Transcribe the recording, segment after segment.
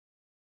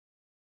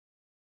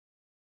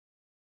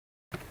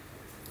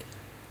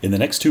In the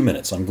next 2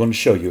 minutes, I'm going to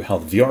show you how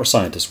the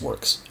VRScientist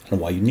works and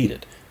why you need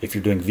it if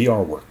you're doing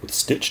VR work with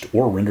stitched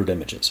or rendered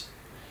images.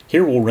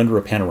 Here we'll render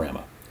a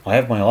panorama. I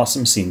have my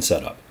awesome scene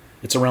set up.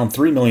 It's around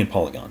 3 million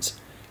polygons,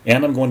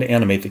 and I'm going to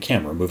animate the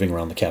camera moving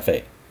around the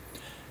cafe.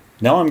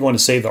 Now I'm going to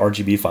save the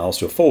RGB files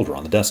to a folder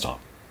on the desktop.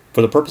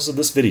 For the purpose of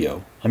this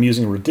video, I'm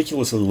using a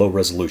ridiculously low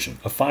resolution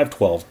of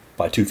 512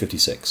 by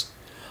 256.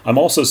 I'm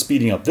also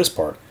speeding up this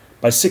part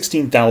by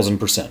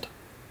 16,000%.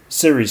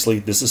 Seriously,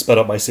 this is sped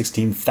up by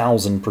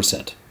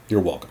 16,000%. You're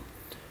welcome.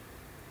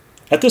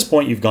 At this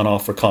point, you've gone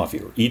off for coffee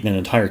or eaten an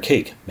entire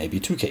cake, maybe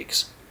 2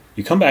 cakes.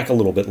 You come back a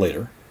little bit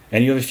later,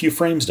 and you have a few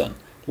frames done.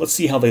 Let's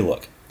see how they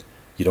look.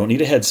 You don't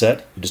need a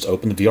headset, you just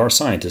open the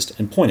VRScientist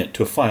and point it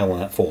to a file in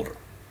that folder.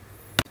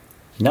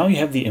 Now you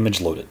have the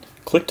image loaded.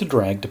 Click to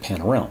drag to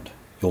pan around.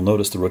 You'll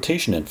notice the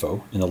rotation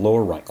info in the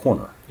lower right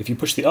corner. If you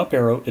push the up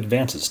arrow, it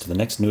advances to the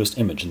next newest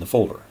image in the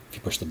folder. If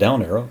you push the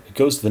down arrow, it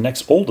goes to the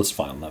next oldest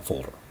file in that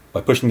folder.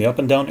 By pushing the up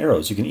and down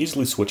arrows, you can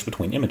easily switch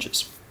between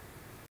images.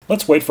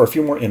 Let's wait for a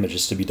few more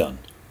images to be done.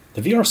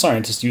 The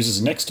VRScientist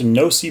uses next to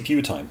no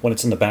CPU time when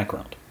it's in the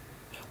background.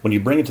 When you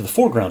bring it to the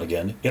foreground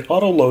again, it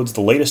auto-loads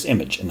the latest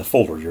image in the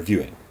folder you're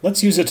viewing.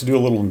 Let's use it to do a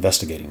little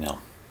investigating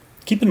now.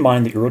 Keep in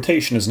mind that your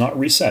rotation is not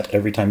reset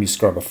every time you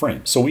scrub a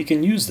frame, so we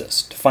can use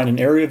this to find an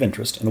area of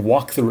interest and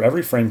walk through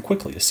every frame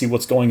quickly to see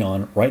what's going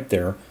on right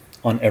there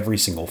on every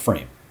single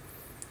frame.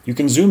 You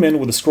can zoom in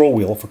with the scroll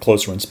wheel for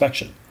closer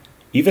inspection.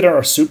 Even at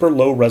our super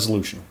low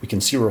resolution, we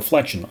can see a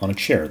reflection on a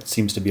chair that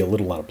seems to be a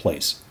little out of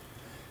place.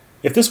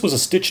 If this was a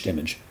stitched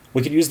image,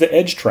 we could use the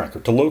edge tracker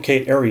to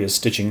locate areas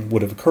stitching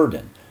would have occurred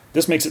in.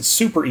 This makes it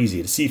super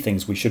easy to see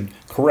things we should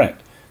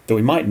correct that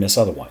we might miss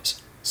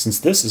otherwise. Since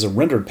this is a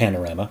rendered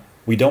panorama,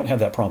 we don't have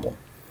that problem.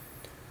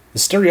 The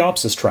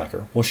stereoscopic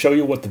tracker will show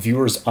you what the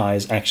viewer's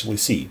eyes actually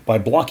see by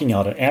blocking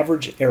out an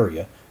average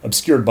area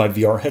obscured by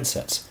VR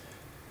headsets.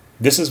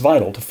 This is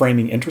vital to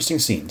framing interesting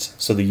scenes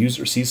so the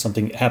user sees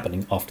something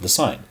happening off to the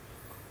side.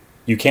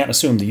 You can't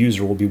assume the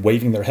user will be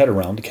waving their head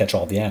around to catch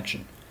all the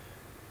action.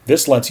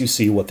 This lets you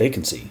see what they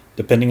can see,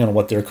 depending on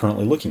what they're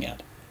currently looking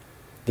at.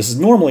 This is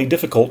normally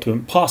difficult to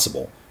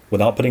impossible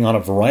without putting on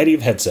a variety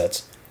of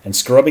headsets and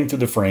scrubbing through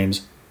the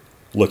frames,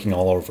 looking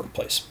all over the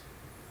place.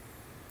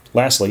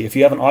 Lastly, if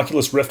you have an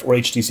Oculus Rift or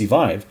HTC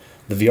Vive,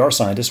 the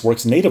VRScientist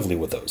works natively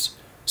with those.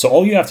 So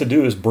all you have to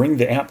do is bring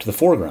the app to the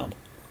foreground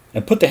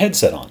and put the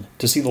headset on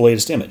to see the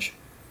latest image.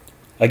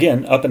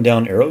 Again, up and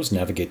down arrows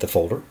navigate the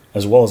folder,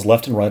 as well as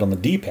left and right on the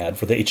D-pad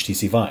for the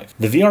HTC Vive.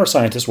 The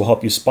VRScientist will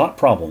help you spot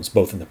problems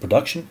both in the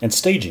production and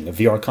staging of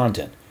VR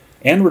content,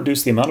 and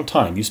reduce the amount of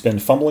time you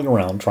spend fumbling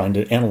around trying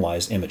to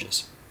analyze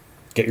images.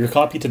 Get your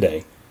copy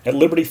today at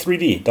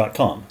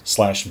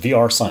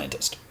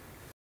liberty3d.com/VRScientist.